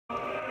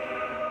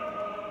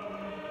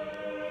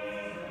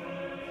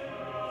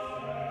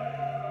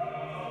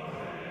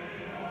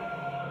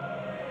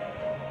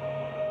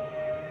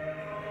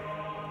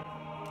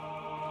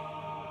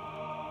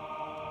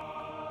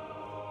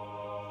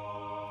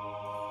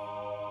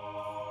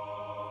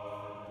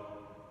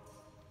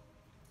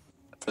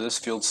For this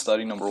field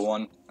study number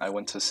 1, I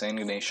went to St.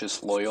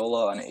 Ignatius,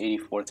 Loyola on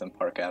 84th and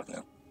Park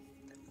Avenue.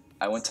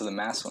 I went to the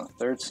Mass on the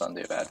third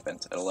Sunday of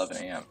Advent at 11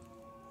 a.m.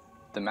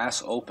 The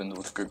Mass opened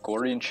with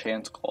Gregorian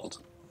chant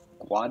called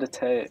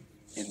Gaudete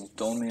in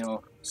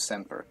Domino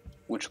Semper,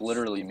 which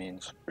literally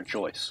means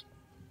rejoice.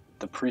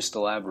 The priest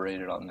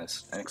elaborated on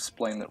this and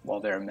explained that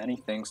while there are many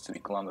things to be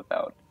glum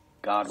about,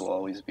 God will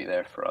always be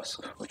there for us,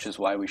 which is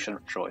why we should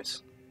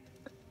rejoice.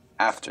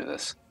 After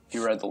this, he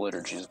read the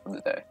liturgies of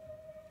the day.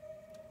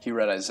 He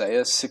read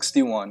Isaiah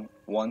 61,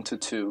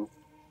 1-2,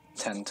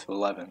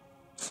 10-11,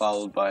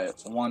 followed by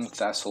 1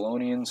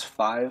 Thessalonians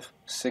 5,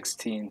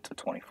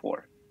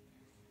 16-24.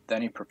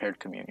 Then he prepared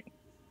communion.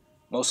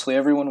 Mostly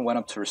everyone went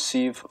up to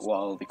receive,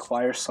 while the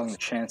choir sung the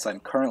chants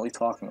I'm currently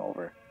talking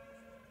over.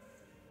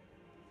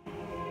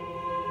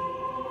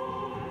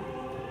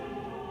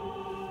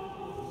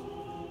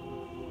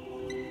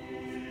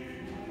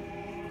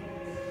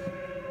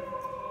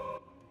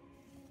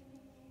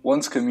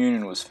 Once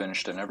communion was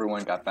finished and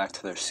everyone got back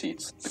to their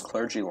seats, the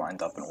clergy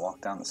lined up and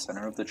walked down the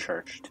center of the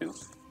church to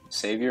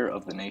Savior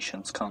of the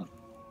Nations Come.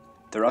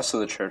 The rest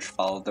of the church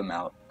followed them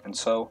out, and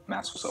so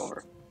Mass was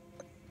over.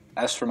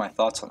 As for my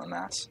thoughts on the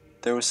Mass,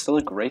 there was still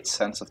a great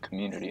sense of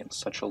community in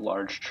such a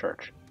large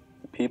church.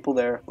 The people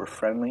there were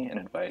friendly and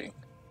inviting.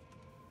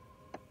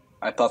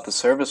 I thought the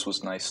service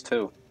was nice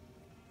too.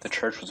 The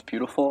church was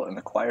beautiful and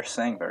the choir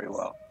sang very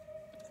well.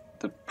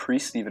 The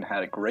priest even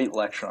had a great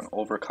lecture on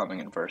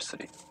overcoming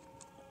adversity.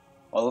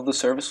 Although the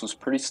service was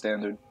pretty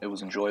standard, it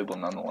was enjoyable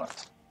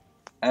nonetheless.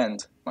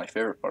 And, my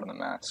favorite part of the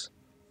Mass,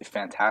 a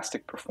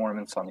fantastic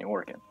performance on the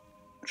organ,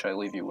 which I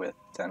leave you with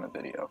to end the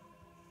video.